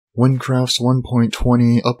Wynncraft's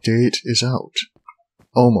 1.20 update is out.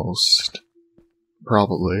 Almost.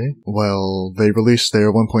 Probably. Well, they released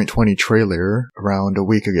their 1.20 trailer around a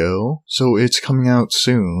week ago, so it's coming out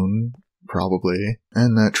soon, probably.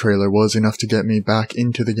 And that trailer was enough to get me back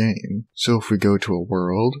into the game. So if we go to a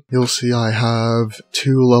world, you'll see I have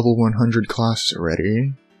 2 level 100 classes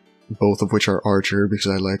already. Both of which are Archer, because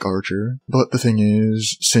I like Archer. But the thing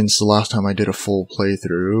is, since the last time I did a full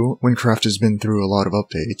playthrough, Wynncraft has been through a lot of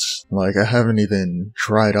updates. Like, I haven't even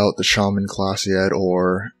tried out the Shaman class yet,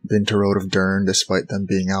 or been to Road of Dern, despite them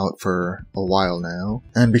being out for a while now.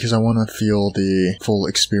 And because I want to feel the full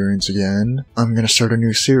experience again, I'm gonna start a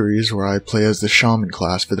new series where I play as the Shaman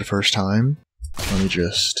class for the first time. Let me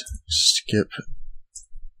just skip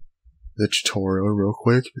the tutorial real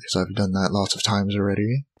quick, because I've done that lots of times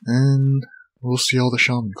already. And we'll see how the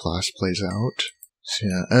Shaman class plays out. So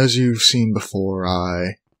yeah, as you've seen before,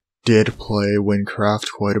 I did play Wynncraft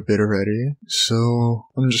quite a bit already, so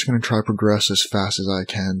I'm just gonna try progress as fast as I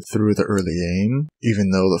can through the early game, even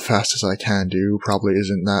though the fastest I can do probably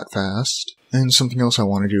isn't that fast. And something else I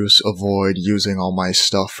want to do is avoid using all my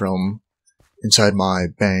stuff from inside my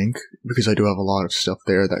bank, because I do have a lot of stuff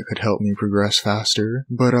there that could help me progress faster,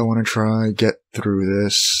 but I want to try get through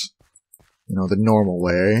this, you know, the normal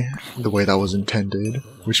way, the way that was intended,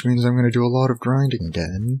 which means I'm going to do a lot of grinding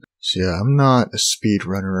again. So yeah, I'm not a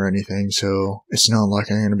speedrunner or anything, so it's not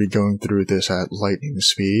like I'm going to be going through this at lightning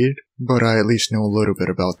speed, but I at least know a little bit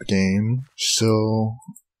about the game, so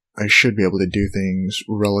I should be able to do things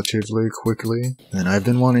relatively quickly. And I've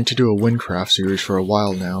been wanting to do a Wynncraft series for a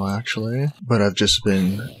while now, actually, but I've just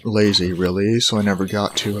been lazy, really, so I never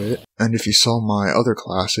got to it. And if you saw my other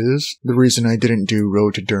classes, the reason I didn't do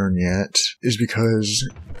Road to Dern yet is because,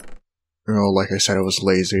 you know, like I said, I was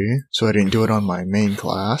lazy, so I didn't do it on my main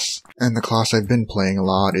class. And the class I've been playing a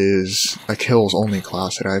lot is a kills only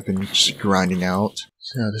class that I've been just grinding out.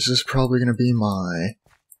 So yeah, this is probably gonna be my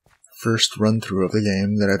first run-through of the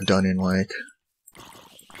game that I've done in, like,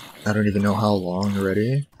 I don't even know how long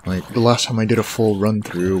already. Like, the last time I did a full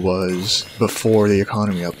run-through was before the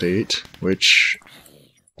economy update, which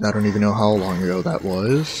I don't even know how long ago that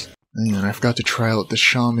was. And I forgot to try out the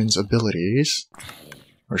Shaman's abilities,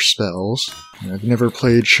 or spells. I've never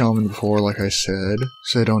played Shaman before, like I said,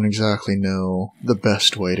 so I don't exactly know the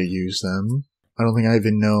best way to use them. I don't think I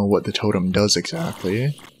even know what the totem does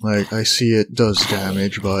exactly. Like, I see it does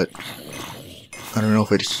damage, but I don't know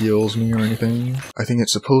if it heals me or anything. I think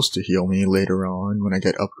it's supposed to heal me later on when I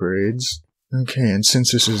get upgrades. Okay, and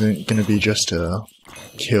since this isn't gonna be just a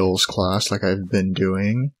kills class like I've been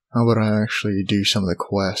doing, how about I actually do some of the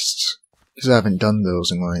quests? Because I haven't done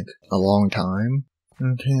those in, like, a long time.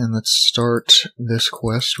 Okay, and let's start this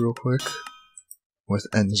quest real quick with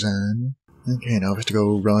Enzan. Okay, now I have to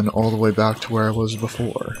go run all the way back to where I was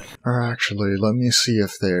before. Or actually, let me see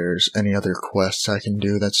if there's any other quests I can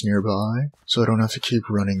do that's nearby, so I don't have to keep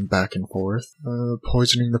running back and forth.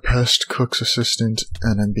 Poisoning the pest, cook's assistant,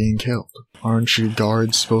 and I'm being killed. Aren't you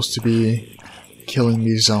guards supposed to be killing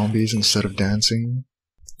these zombies instead of dancing?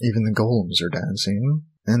 Even the golems are dancing.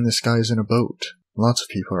 And this guy's in a boat. Lots of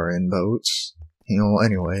people are in boats. You know,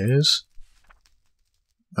 anyways.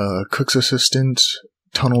 Cook's assistant,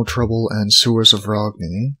 Tunnel Trouble, and Sewers of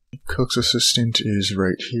Rogni. Cook's assistant is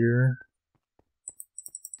right here.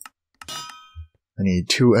 I need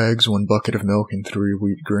 2 eggs, 1 bucket of milk, and 3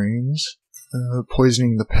 wheat grains.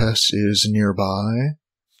 Poisoning the pest is nearby.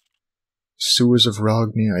 Sewers of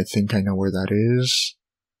Rogni, I think I know where that is.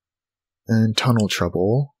 And Tunnel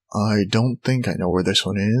Trouble, I don't think I know where this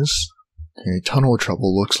one is. Okay, Tunnel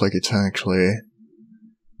Trouble looks like it's actually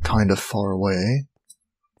kind of far away.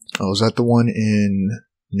 Oh, is that the one in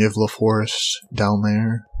Nivla Forest down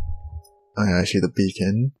there? Oh yeah, I see the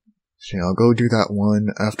beacon. So yeah, I'll go do that one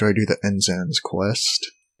after I do the Enzan's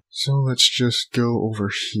quest. So let's just go over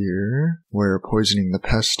here, where poisoning the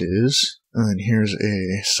pest is. And here's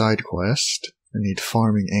a side quest. I need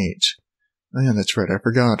farming 8. Oh yeah, that's right, I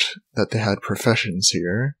forgot that they had professions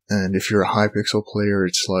here. And if you're a Hypixel player,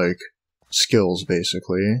 it's like skills,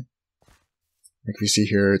 basically. Like you see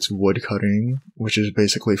here, it's wood cutting, which is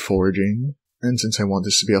basically foraging. And since I want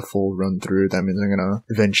this to be a full run through, that means I'm gonna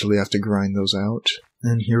eventually have to grind those out.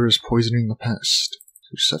 And here is poisoning the pest.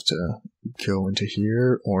 So just have to go into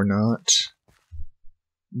here, or not.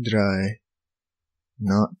 Did I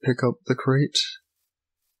not pick up the crate?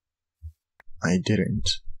 I didn't.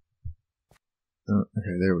 Oh,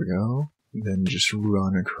 okay, there we go. Then just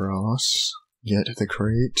run across, get the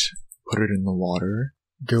crate, put it in the water,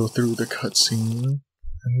 go through the cutscene,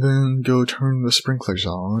 and then go turn the sprinklers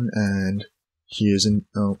on, and he isn't—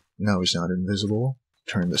 oh, now he's not invisible.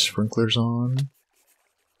 Turn the sprinklers on.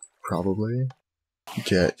 probably.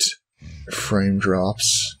 Get frame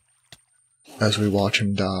drops as we watch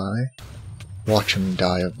him die. Watch him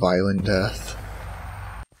die a violent death.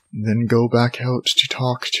 Then go back out to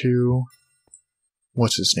talk to...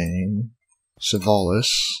 what's his name? Savalis.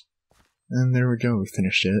 And there we go, we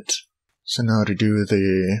finished it. So now to do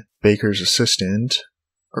the baker's assistant,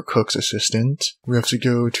 or cook's assistant, we have to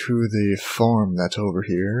go to the farm that's over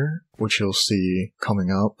here, which you'll see coming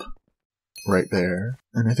up right there.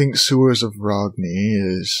 And I think Sewers of Rogni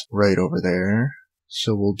is right over there,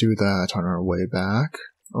 so we'll do that on our way back.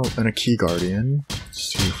 Oh, and a key guardian.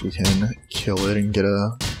 Let's see if we can kill it and get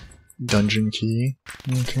a dungeon key.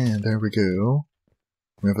 Okay, there we go.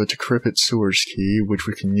 We have a decrepit sewers key, which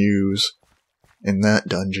we can use in that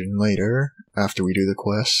dungeon later, after we do the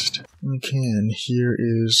quest. Okay, and here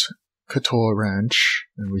is Katoa Ranch,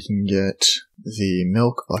 and we can get the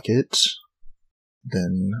milk bucket,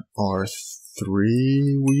 then our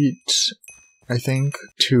 3 wheat, I think.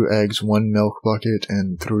 2 eggs, 1 milk bucket,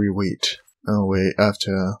 and 3 wheat. Oh wait, I have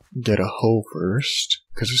to get a hoe first,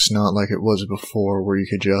 because it's not like it was before where you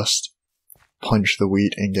could just punch the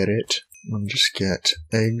wheat and get it. Let me just get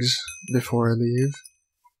eggs before I leave.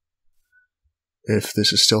 If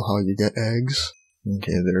this is still how you get eggs.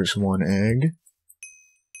 Okay, there's 1 egg.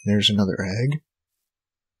 There's another egg.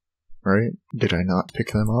 Right? Did I not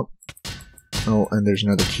pick them up? Oh, and there's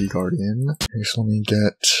another key guardian. Okay, so let me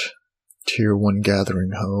get tier 1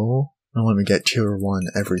 gathering hoe. And let me get tier 1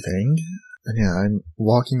 everything. And yeah, I'm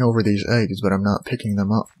walking over these eggs, but I'm not picking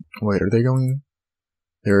them up. Wait, are they going?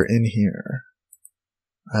 They're in here.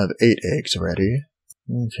 I have 8 eggs ready.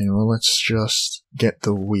 Okay, well let's just get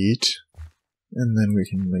the wheat, and then we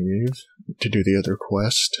can leave to do the other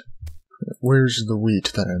quest. Where's the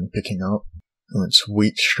wheat that I'm picking up? Oh, it's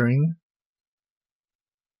wheat string.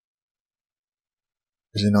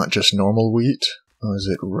 Is it not just normal wheat? Oh, is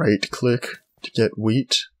it right click to get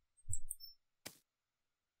wheat?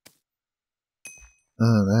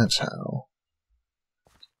 Oh, that's how.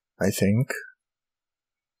 I think.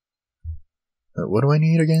 What do I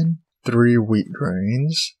need again? 3 wheat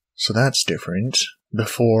grains. So that's different.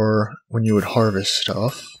 Before, when you would harvest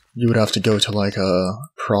stuff, you would have to go to like a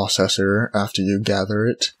processor after you gather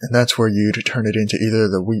it, and that's where you'd turn it into either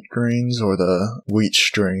the wheat grains or the wheat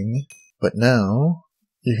string. But now,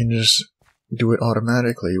 you can just do it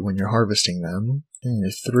automatically when you're harvesting them.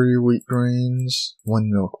 Okay, 3 wheat grains, 1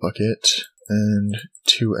 milk bucket, and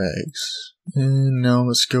 2 eggs. And now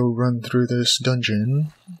let's go run through this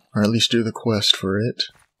dungeon, or at least do the quest for it.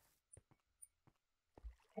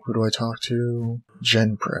 Who do I talk to?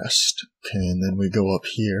 Genprest. Okay, and then we go up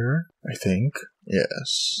here, I think.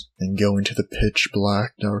 Yes. And go into the pitch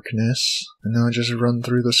black darkness, and now just run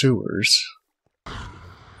through the sewers.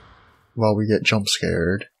 While we get jump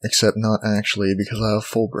scared, except not actually because I have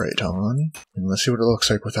full bright on. And let's see what it looks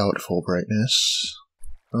like without full brightness.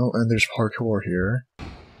 Oh, and there's parkour here.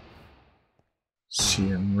 See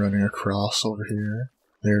him running across over here.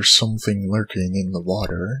 There's something lurking in the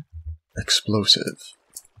water. Explosive.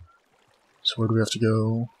 So where do we have to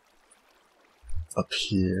go? Up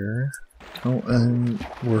here. Oh, and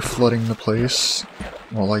we're flooding the place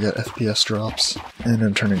while I get FPS drops. And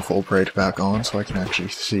I'm turning full bright back on so I can actually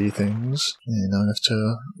see things. And I have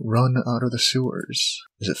to run out of the sewers.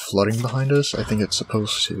 Is it flooding behind us? I think it's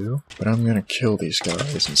supposed to. But I'm gonna kill these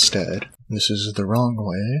guys instead. This is the wrong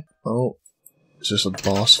way. Oh, is this a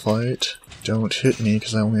boss fight? Don't hit me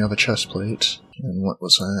because I only have a chest plate. And what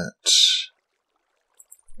was that?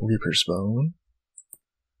 Reaper's Bone.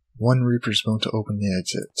 1 Reaper's Bone to open the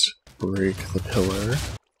exit. Break the pillar.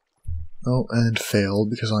 Oh, and failed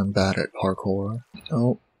because I'm bad at parkour.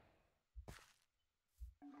 Oh.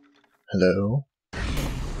 Hello.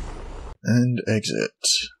 And exit.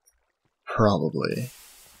 Probably.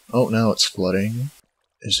 Oh, now it's flooding.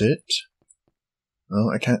 Is it? Oh,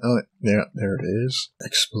 I can't. Oh, there it is.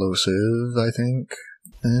 Explosive, I think.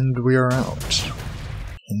 And we are out.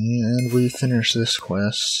 And we finish this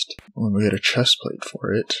quest. When we get a chest plate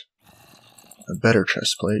for it. A better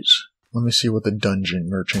chest plate. Let me see what the dungeon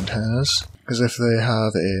merchant has. Because if they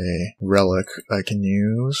have a relic I can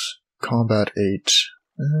use. Combat 8.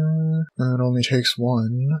 It only takes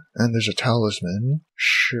 1. And there's a talisman.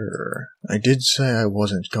 Sure. I did say I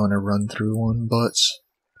wasn't gonna run through one, but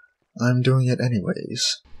I'm doing it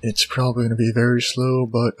anyways. It's probably gonna be very slow,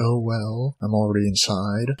 but oh well. I'm already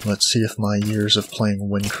inside. Let's see if my years of playing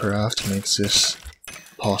Wynncraft makes this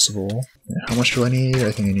possible. How much do I need?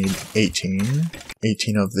 I think I need 18.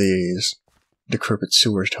 18 of these decrepit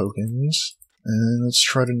sewer tokens. And let's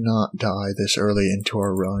try to not die this early into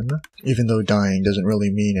our run. Even though dying doesn't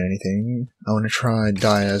really mean anything, I want to try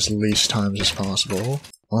die as least times as possible.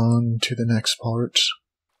 on to the next part.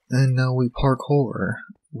 And now we parkour,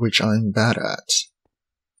 which I'm bad at.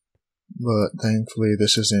 But thankfully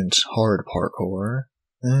this isn't hard parkour.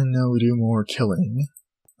 And now we do more killing.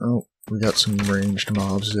 Oh, we got some ranged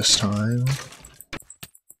mobs this time.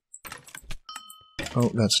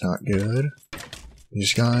 Oh, that's not good.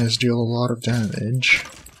 These guys deal a lot of damage.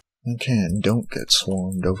 Okay, and don't get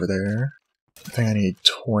swarmed over there. I think I need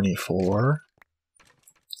 24.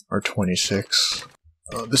 Or 26.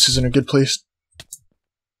 This isn't a good place.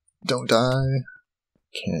 Don't die.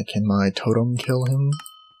 Can my totem kill him?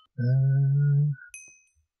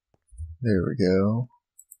 There we go.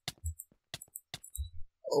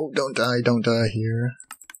 Oh, don't die here.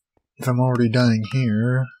 If I'm already dying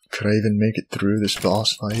here, could I even make it through this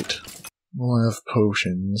boss fight? Well, I have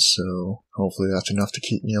potions, so hopefully that's enough to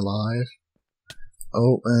keep me alive.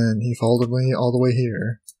 Oh, and he followed me all the way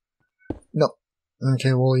here. No.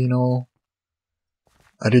 Okay, well, you know,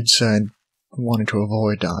 I did say I wanted to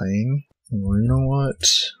avoid dying. Well, you know what?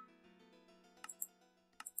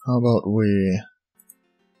 How about we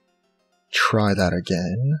try that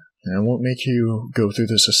again? And I won't make you go through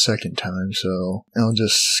this a second time, so I'll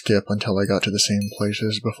just skip until I got to the same place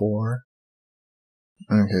as before.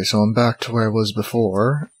 Okay, so I'm back to where I was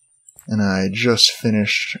before, and I just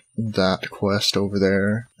finished that quest over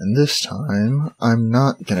there. And this time, I'm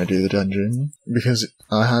not gonna do the dungeon, because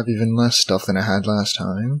I have even less stuff than I had last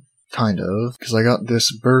time. Kind of, because I got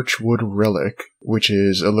this birchwood relic, which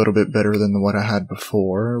is a little bit better than what I had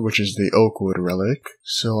before, which is the oakwood relic.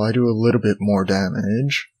 So I do a little bit more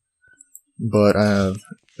damage, but I have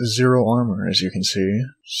 0 armor, as you can see.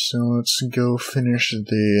 So let's go finish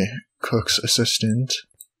the cook's assistant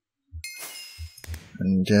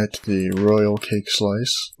and get the royal cake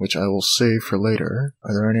slice, which I will save for later.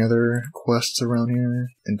 Are there any other quests around here?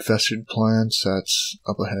 Infested plants, that's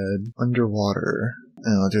up ahead. Underwater.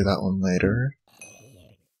 And I'll do that one later.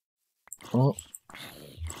 Oh.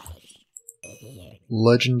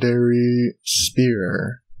 Legendary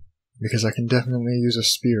spear. Because I can definitely use a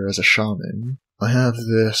spear as a shaman. I have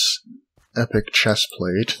this epic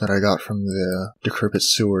chestplate that I got from the Decrepit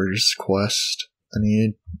Sewers quest. I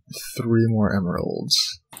need 3 more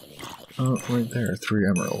emeralds. Oh, right there, 3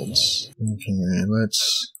 emeralds. Okay,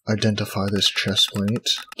 let's identify this chestplate.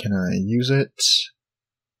 Can I use it?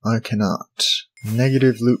 I cannot.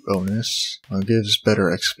 Negative loot bonus. Gives better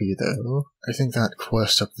XP though. I think that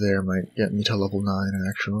quest up there might get me to level 9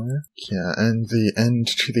 actually. Yeah, and the end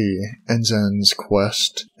to the Enzen's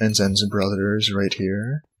quest, Enzen's brothers right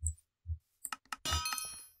here.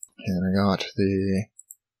 And I got the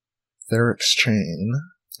Therix chain.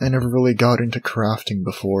 I never really got into crafting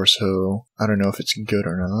before, so I don't know if it's good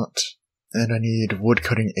or not. And I need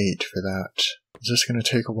woodcutting 8 for that. Is this gonna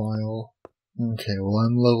take a while? Okay, well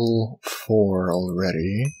I'm level 4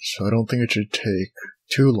 already, so I don't think it should take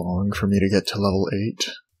too long for me to get to level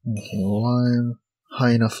 8. Okay, well I'm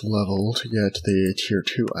high enough level to get the tier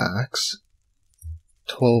 2 axe.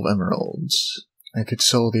 12 emeralds. I could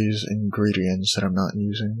sell these ingredients that I'm not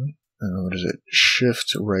using. What is it?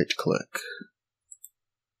 Shift right click.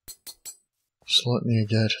 So let me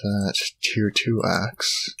get that tier 2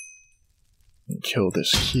 axe. And kill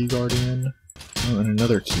this key guardian. Oh, and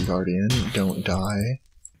another key guardian, don't die.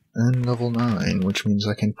 And level 9, which means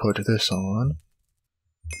I can put this on.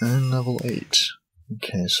 And level 8.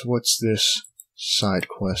 Okay, so what's this side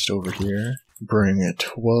quest over here? Bring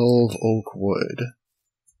 12 oak wood.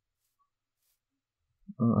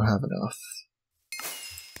 I don't have enough.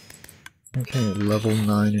 Okay, level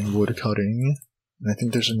 9 in wood cutting. And I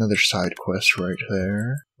think there's another side quest right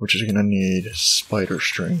there, which is gonna need spider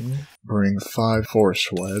string. Bring 5 forest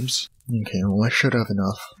webs. Okay, well I should have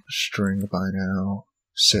enough string by now.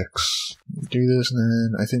 6. Do this, and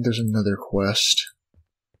then I think there's another quest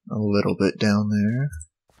a little bit down there.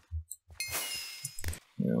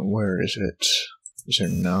 Where is it? Is there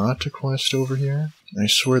not a quest over here? I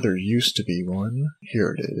swear there used to be one.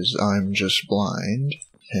 Here it is. I'm just blind.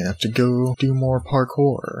 Okay, I have to go do more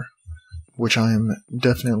parkour, which I'm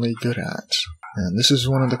definitely good at. And this is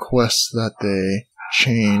one of the quests that they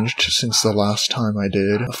changed since the last time I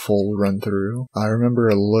did a full run-through. I remember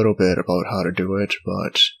a little bit about how to do it,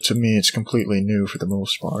 but to me it's completely new for the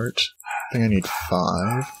most part. I think I need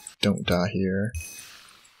 5. Don't die here.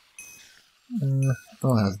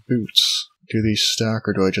 I'll have boots. Do these stack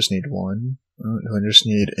or do I just need 1? Do I just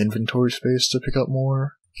need inventory space to pick up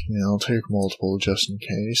more? Okay, I'll take multiple just in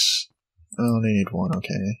case. I only need 1,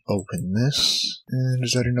 okay. Open this. And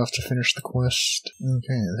is that enough to finish the quest?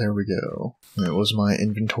 Okay, there we go. Was my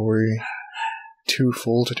inventory too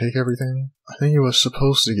full to take everything? I think it was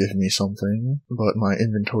supposed to give me something, but my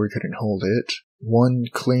inventory couldn't hold it. one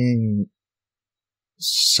clean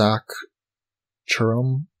sack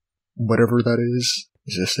churum, whatever that is.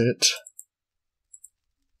 Is this it?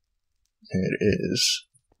 Okay, it is.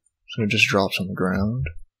 So it just drops on the ground.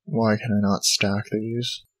 Why can I not stack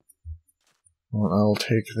these? Well, I'll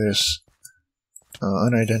take this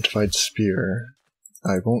unidentified spear.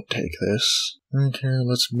 I won't take this. Okay,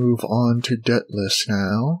 let's move on to debt list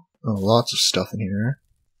now. Oh, lots of stuff in here.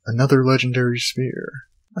 Another legendary spear.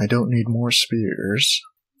 I don't need more spears.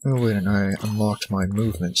 Oh wait, and I unlocked my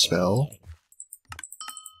movement spell.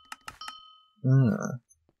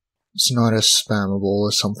 It's not as spammable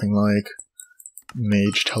as something like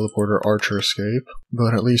Mage, Teleporter, Archer, Escape,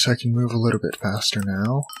 but at least I can move a little bit faster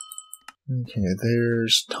now. Okay,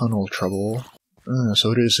 there's tunnel trouble.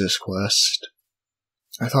 So it is this quest.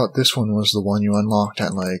 I thought this one was the one you unlocked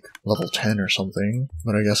at like level 10 or something,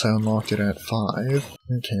 but I guess I unlocked it at 5.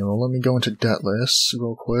 Okay, well let me go into debt lists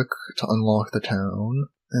real quick to unlock the town,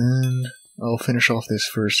 and I'll finish off this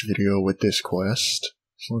first video with this quest.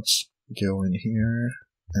 So let's go in here.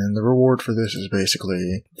 And the reward for this is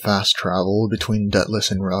basically fast travel between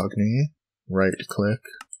Deathless and Rogni. Right click.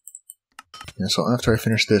 Yeah, so after I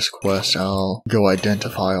finish this quest, I'll go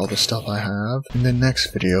identify all the stuff I have. In the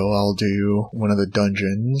next video, I'll do one of the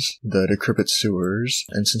dungeons, the Decrepit Sewers,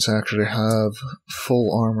 and since I actually have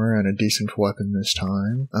full armor and a decent weapon this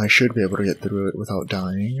time, I should be able to get through it without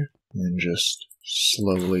dying, and just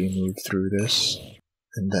slowly move through this.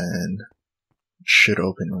 And then it should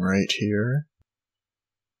open right here.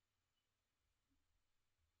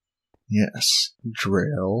 Yes,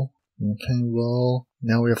 Drail. Okay, well,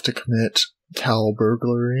 now we have to commit cow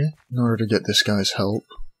burglary in order to get this guy's help.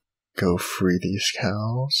 Go free these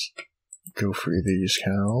cows. Go free these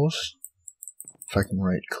cows. If I can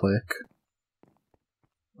right click.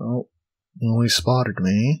 Oh, well, he spotted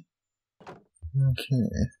me. Okay.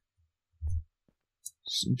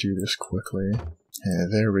 Let's do this quickly. Yeah,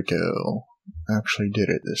 there we go. Actually did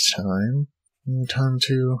it this time. Time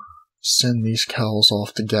to send these cows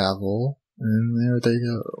off to Gavel, and there they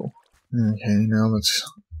go. Okay, now let's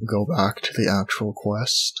go back to the actual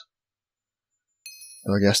quest.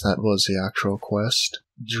 So I guess that was the actual quest.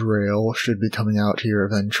 Drail should be coming out here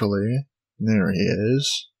eventually. There he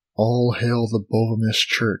is. All hail the Bovimus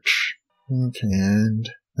Church. Okay, and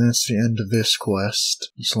that's the end of this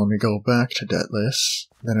quest. So let me go back to Deathless.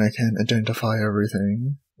 Then I can identify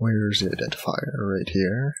everything. Where's the identifier? Right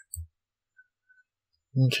here.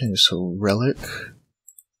 Okay, so relic,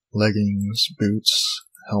 leggings, boots,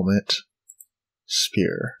 helmet,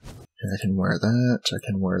 spear. Okay, I can wear that, I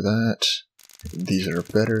can wear that. These are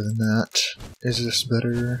better than that. Is this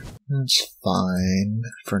better? It's fine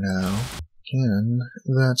for now. And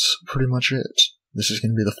that's pretty much it. This is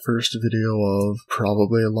going to be the first video of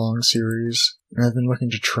probably a long series. I've been looking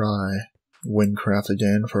to try Wynncraft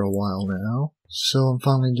again for a while now, so I'm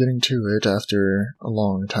finally getting to it after a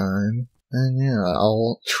long time. And yeah,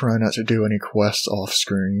 I'll try not to do any quests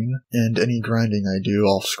off-screen, and any grinding I do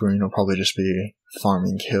off-screen will probably just be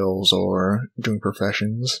farming kills or doing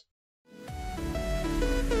professions.